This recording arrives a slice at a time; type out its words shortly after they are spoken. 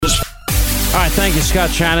All right, thank you, Scott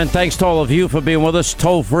Shannon. Thanks to all of you for being with us.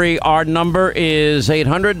 Toll free, our number is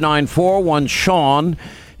 800-941-SEAN.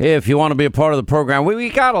 If you want to be a part of the program, we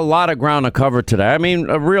got a lot of ground to cover today. I mean,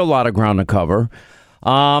 a real lot of ground to cover.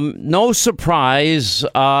 No surprise,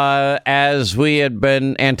 as we had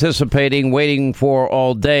been anticipating, waiting for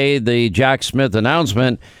all day, the Jack Smith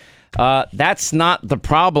announcement. That's not the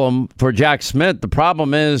problem for Jack Smith. The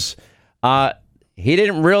problem is he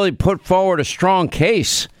didn't really put forward a strong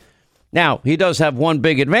case. Now, he does have one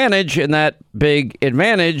big advantage, and that big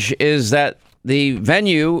advantage is that the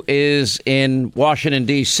venue is in Washington,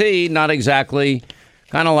 D.C., not exactly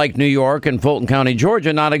kind of like New York and Fulton County,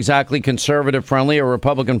 Georgia, not exactly conservative-friendly or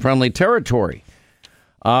Republican-friendly territory.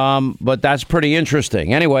 But that's pretty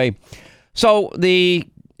interesting. Anyway, so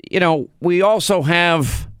we also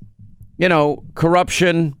have,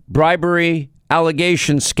 corruption, bribery,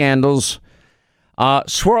 allegation scandals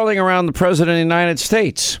swirling around the president of the United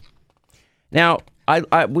States. Now, I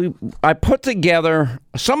put together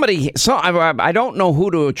I don't know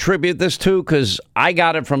who to attribute this to, because I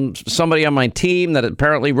got it from somebody on my team that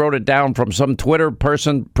apparently wrote it down from some Twitter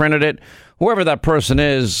person, printed it. Whoever that person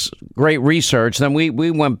is, great research. Then we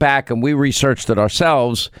went back and we researched it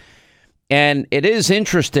ourselves. And it is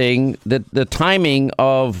interesting that the timing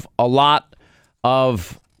of a lot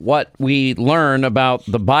of what we learn about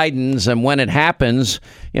the Bidens and when it happens.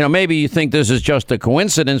 Maybe you think this is just a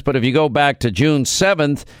coincidence, but if you go back to June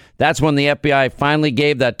 7th, that's when the FBI finally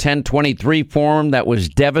gave that 1023 form that was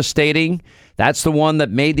devastating. That's the one that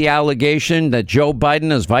made the allegation that Joe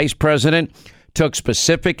Biden, as vice president, took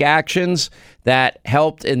specific actions that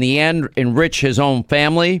helped in the end enrich his own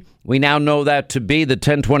family. We now know that to be the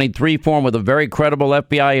 1023 form with a very credible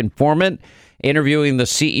FBI informant interviewing the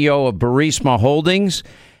CEO of Burisma Holdings.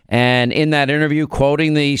 And in that interview,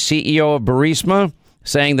 quoting the CEO of Burisma,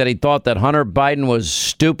 saying that he thought that Hunter Biden was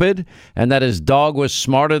stupid and that his dog was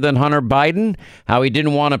smarter than Hunter Biden, how he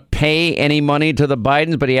didn't want to pay any money to the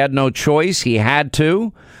Bidens, but he had no choice. He had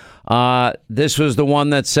to. This was the one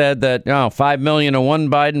that said that $5 million to one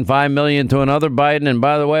Biden, $5 million to another Biden. And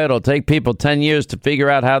by the way, it'll take people 10 years to figure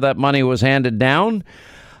out how that money was handed down.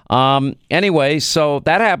 Anyway, so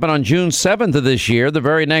that happened on June 7th of this year. The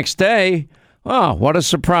very next day, oh, what a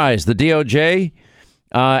surprise. The DOJ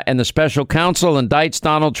and the special counsel indicts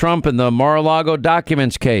Donald Trump in the Mar-a-Lago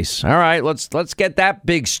documents case. All right, let's get that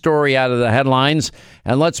big story out of the headlines,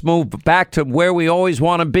 and let's move back to where we always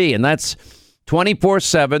want to be, and that's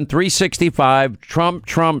 24/7, 365, Trump,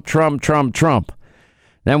 Trump, Trump, Trump, Trump.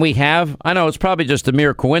 Then we have, I know it's probably just a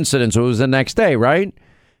mere coincidence, it was the next day, right?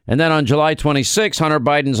 And then on July 26, Hunter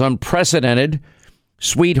Biden's unprecedented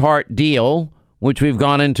sweetheart deal, which we've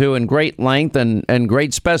gone into in great length and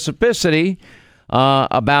great specificity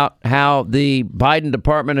about how the Biden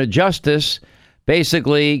Department of Justice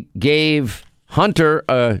basically gave Hunter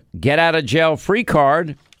a get-out-of-jail-free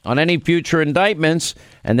card on any future indictments,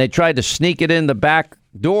 and they tried to sneak it in the back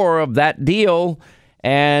door of that deal.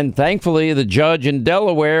 And thankfully, the judge in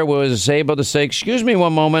Delaware was able to say, "Excuse me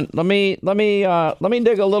one moment. Let me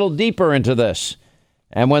dig a little deeper into this."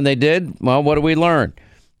 And when they did, well, what did we learn?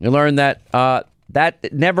 We learned that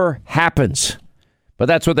that never happens, but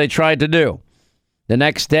that's what they tried to do. The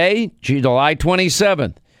next day, July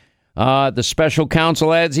 27th, the special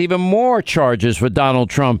counsel adds even more charges for Donald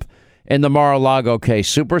Trump in the Mar-a-Lago case,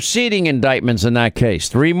 superseding indictments in that case.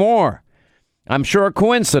 3 more. I'm sure a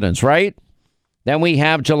coincidence, right? Then we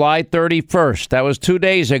have July 31st. That was 2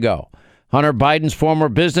 days ago. Hunter Biden's former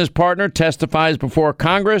business partner testifies before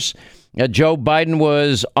Congress that Joe Biden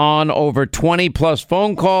was on over 20 plus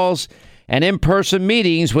phone calls and in-person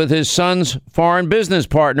meetings with his son's foreign business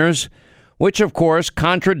partners, which, of course,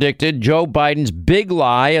 contradicted Joe Biden's big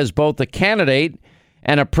lie as both a candidate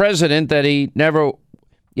and a president that he never,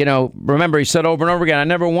 remember, he said over and over again, "I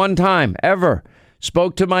never one time ever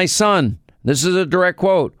spoke to my son," this is a direct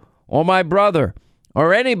quote, "or my brother,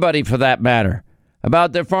 or anybody for that matter,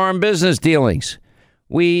 about their foreign business dealings."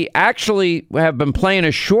 We actually have been playing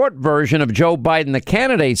a short version of Joe Biden, the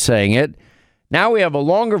candidate, saying it. Now we have a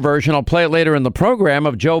longer version, I'll play it later in the program,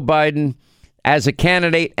 of Joe Biden as a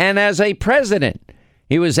candidate and as a president.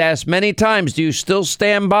 He was asked many times, do you still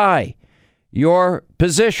stand by your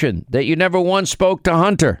position that you never once spoke to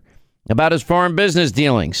Hunter about his foreign business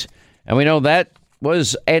dealings? And we know that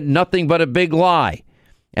was nothing but a big lie.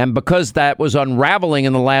 And because that was unraveling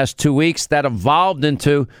in the last 2 weeks, that evolved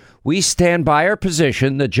into, we stand by our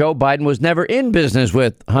position that Joe Biden was never in business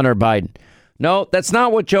with Hunter Biden. No, that's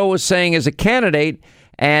not what Joe was saying as a candidate,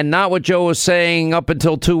 and not what Joe was saying up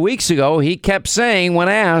until 2 weeks ago. He kept saying, when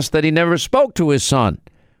asked, that he never spoke to his son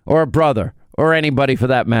or a brother or anybody for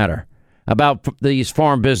that matter about these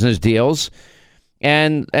foreign business deals.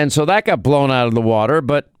 And so that got blown out of the water.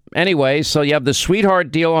 But anyway, so you have the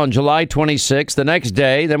sweetheart deal on July 26th, the next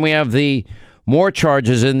day. Then we have the more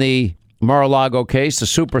charges in the Mar-a-Lago case, the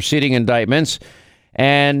superseding indictments.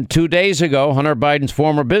 And 2 days ago, Hunter Biden's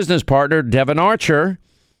former business partner, Devon Archer,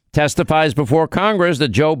 testifies before Congress that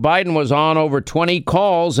Joe Biden was on over 20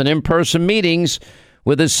 calls and in-person meetings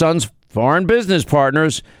with his son's foreign business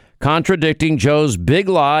partners, contradicting Joe's big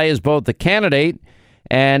lie as both the candidate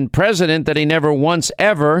and president that he never once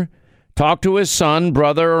ever talked to his son,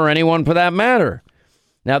 brother, or anyone for that matter.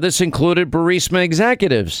 Now, this included Burisma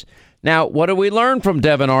executives. Now, what did we learn from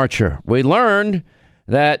Devon Archer? We learned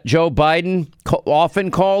that Joe Biden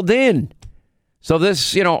often called in. So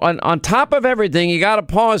this, on top of everything, you got to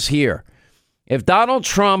pause here. If Donald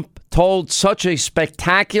Trump told such a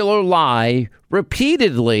spectacular lie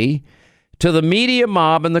repeatedly to the media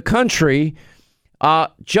mob in the country,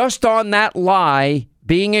 just on that lie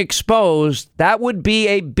being exposed, that would be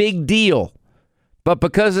a big deal. But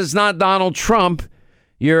because it's not Donald Trump,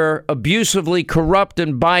 your abusively corrupt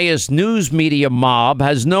and biased news media mob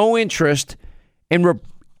has no interest in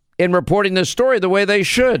reporting the story the way they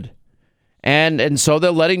should. And so they're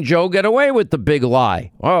letting Joe get away with the big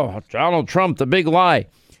lie. Oh, Donald Trump, the big lie.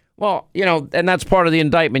 Well, and that's part of the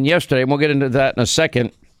indictment yesterday, and we'll get into that in a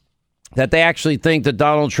second, that they actually think that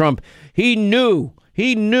Donald Trump, he knew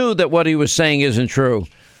that what he was saying isn't true.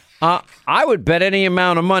 I would bet any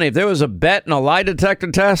amount of money, if there was a bet in a lie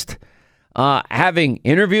detector test, having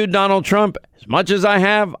interviewed Donald Trump as much as I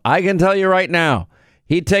have, I can tell you right now,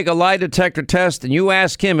 he'd take a lie detector test and you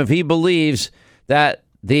ask him if he believes that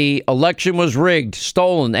the election was rigged,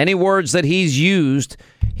 stolen, any words that he's used,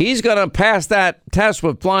 he's going to pass that test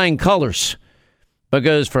with flying colors,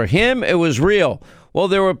 because for him, it was real. Well,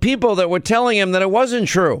 there were people that were telling him that it wasn't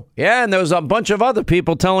true. Yeah, and there was a bunch of other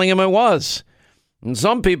people telling him it was. And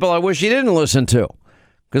some people I wish he didn't listen to,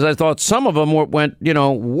 because I thought some of them went,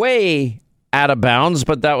 way out of bounds,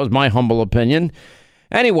 but that was my humble opinion.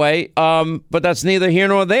 Anyway, but that's neither here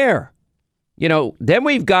nor there. Then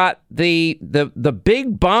we've got the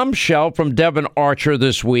big bombshell from Devon Archer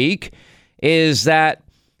this week is that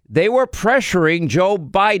they were pressuring Joe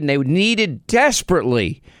Biden. They needed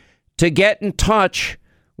desperately to get in touch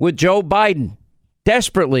with Joe Biden.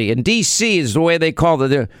 Desperately. And D.C. is the way they called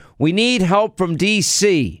it. We need help from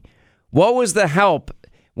D.C. What was the help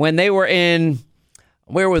when they were in,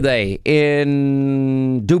 where were they?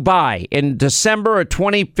 In Dubai in December of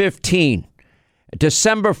 2015.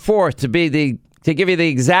 December 4th to give you the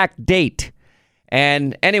exact date.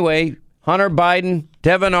 And anyway, Hunter Biden,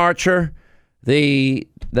 Devon Archer, the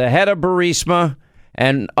head of Burisma,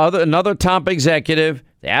 and another top executive,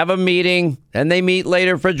 they have a meeting, and they meet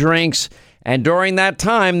later for drinks. And during that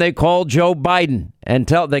time, they called Joe Biden and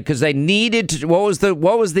because they needed to. What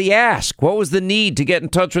was the ask? What was the need to get in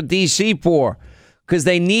touch with D.C. for? Because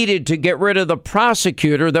they needed to get rid of the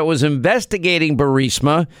prosecutor that was investigating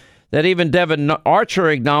Burisma, that even Devon Archer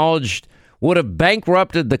acknowledged would have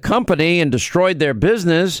bankrupted the company and destroyed their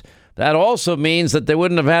business. That also means that they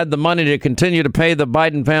wouldn't have had the money to continue to pay the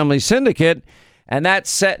Biden family syndicate. And that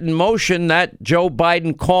set in motion that Joe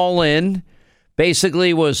Biden call in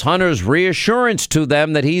basically was Hunter's reassurance to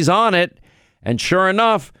them that he's on it. And sure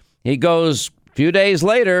enough, he goes a few days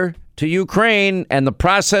later to Ukraine and the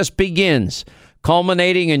process begins,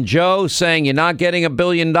 culminating in Joe saying you're not getting $1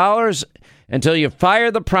 billion until you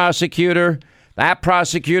fire the prosecutor. That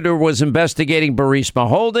prosecutor was investigating Burisma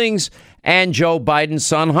Holdings and Joe Biden's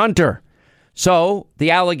son, Hunter. So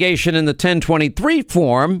the allegation in the 1023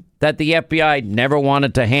 form that the FBI never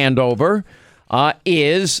wanted to hand over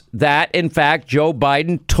is that, in fact, Joe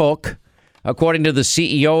Biden took, according to the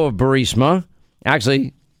CEO of Burisma,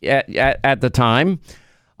 actually at the time,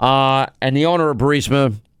 and the owner of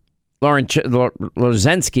Burisma, Lauren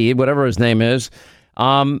Lozensky, whatever his name is,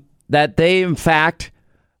 that they, in fact,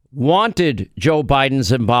 wanted Joe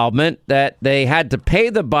Biden's involvement, that they had to pay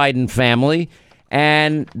the Biden family,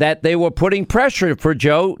 and that they were putting pressure for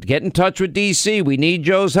Joe to get in touch with D.C. We need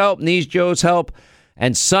Joe's help, needs Joe's help.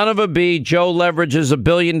 And son of a bee, Joe leverages $1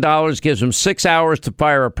 billion, gives him 6 hours to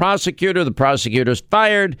fire a prosecutor. The prosecutor's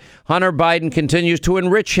fired. Hunter Biden continues to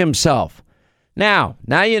enrich himself. Now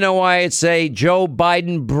you know why it's a Joe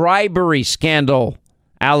Biden bribery scandal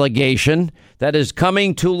allegation that is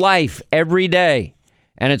coming to life every day.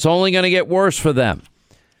 And it's only going to get worse for them.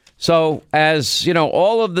 So as,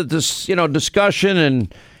 all of the, discussion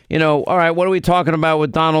and, all right, what are we talking about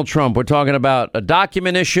with Donald Trump? We're talking about a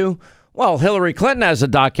document issue. Well, Hillary Clinton has a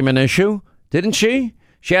document issue, didn't she?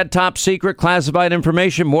 She had top secret classified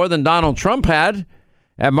information more than Donald Trump had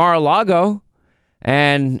at Mar-a-Lago.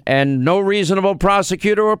 and no reasonable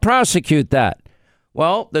prosecutor will prosecute that.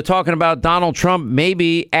 Well, they're talking about Donald Trump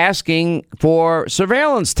maybe asking for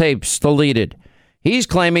surveillance tapes deleted. He's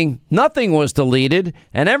claiming nothing was deleted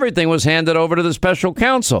and everything was handed over to the special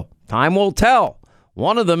counsel. Time will tell.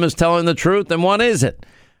 One of them is telling the truth and one isn't,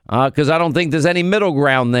 because I don't think there's any middle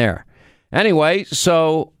ground there. Anyway,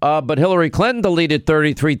 but Hillary Clinton deleted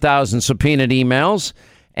 33,000 subpoenaed emails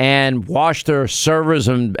and washed her servers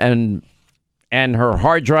and her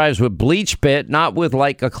hard drives with bleach bit, not with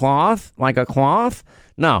like a cloth.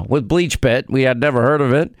 No, with bleach bit. We had never heard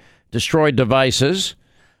of it. Destroyed devices.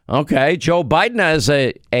 Okay, Joe Biden has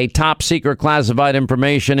a top secret classified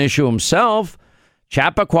information issue himself.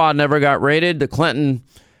 Chappaqua never got raided. The Clinton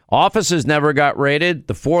offices never got raided.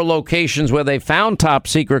 The 4 locations where they found top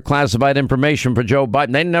secret classified information for Joe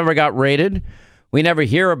Biden, they never got raided. We never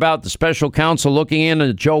hear about the special counsel looking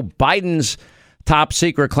into Joe Biden's top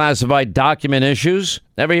secret classified document issues.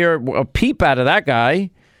 Never hear a peep out of that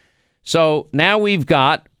guy. So now we've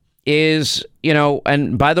got is,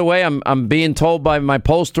 and by the way, I'm being told by my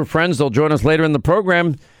pollster friends, they'll join us later in the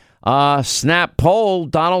program, snap poll,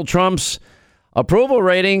 Donald Trump's approval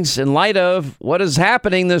ratings in light of what is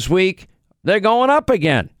happening this week, they're going up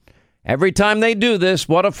again. Every time they do this,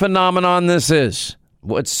 what a phenomenon this is.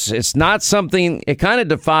 It's not something, it kind of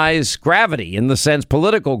defies gravity in the sense,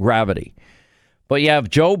 political gravity. But you have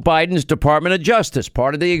Joe Biden's Department of Justice,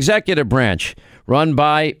 part of the executive branch, run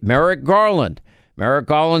by Merrick Garland. Merrick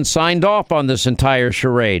Garland signed off on this entire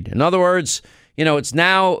charade. In other words, it's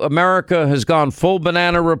now America has gone full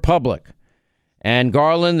banana republic. And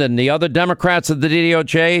Garland and the other Democrats of the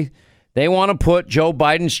DOJ, they want to put Joe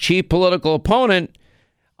Biden's chief political opponent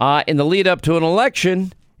in the lead up to an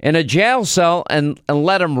election in a jail cell and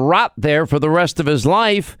let him rot there for the rest of his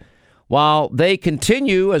life while they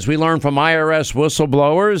continue, as we learn from IRS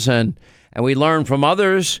whistleblowers and we learn from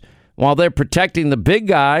others, while they're protecting the big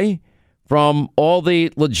guy from all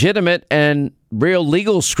the legitimate and real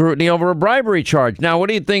legal scrutiny over a bribery charge. Now, what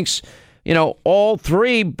do you think's, all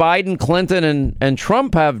 3, Biden, Clinton, and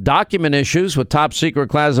Trump have document issues with top secret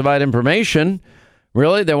classified information.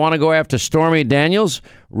 Really? They want to go after Stormy Daniels?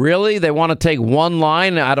 Really? They want to take one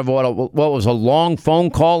line out of what was a long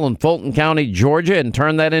phone call in Fulton County, Georgia, and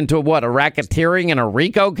turn that into a racketeering and a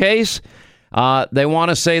RICO case? They want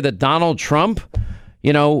to say that Donald Trump,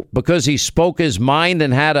 because he spoke his mind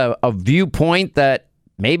and had a viewpoint that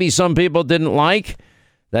maybe some people didn't like,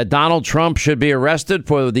 that Donald Trump should be arrested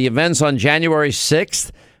for the events on January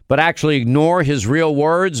 6th, but actually ignore his real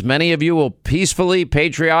words. Many of you will peacefully,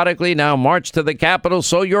 patriotically now march to the Capitol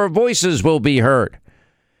so your voices will be heard.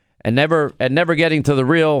 And never getting to the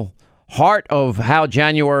real heart of how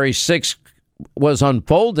January 6th was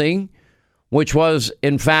unfolding, which was,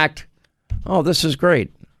 in fact, oh, this is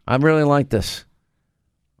great. I really like this.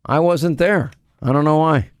 I wasn't there. I don't know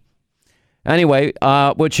why. Anyway,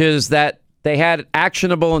 which is that they had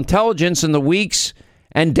actionable intelligence in the weeks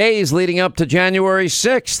and days leading up to January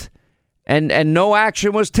 6th. And no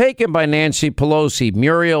action was taken by Nancy Pelosi,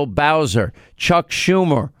 Muriel Bowser, Chuck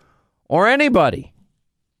Schumer, or anybody.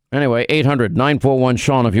 Anyway,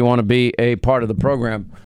 800-941-SEAN if you want to be a part of the program.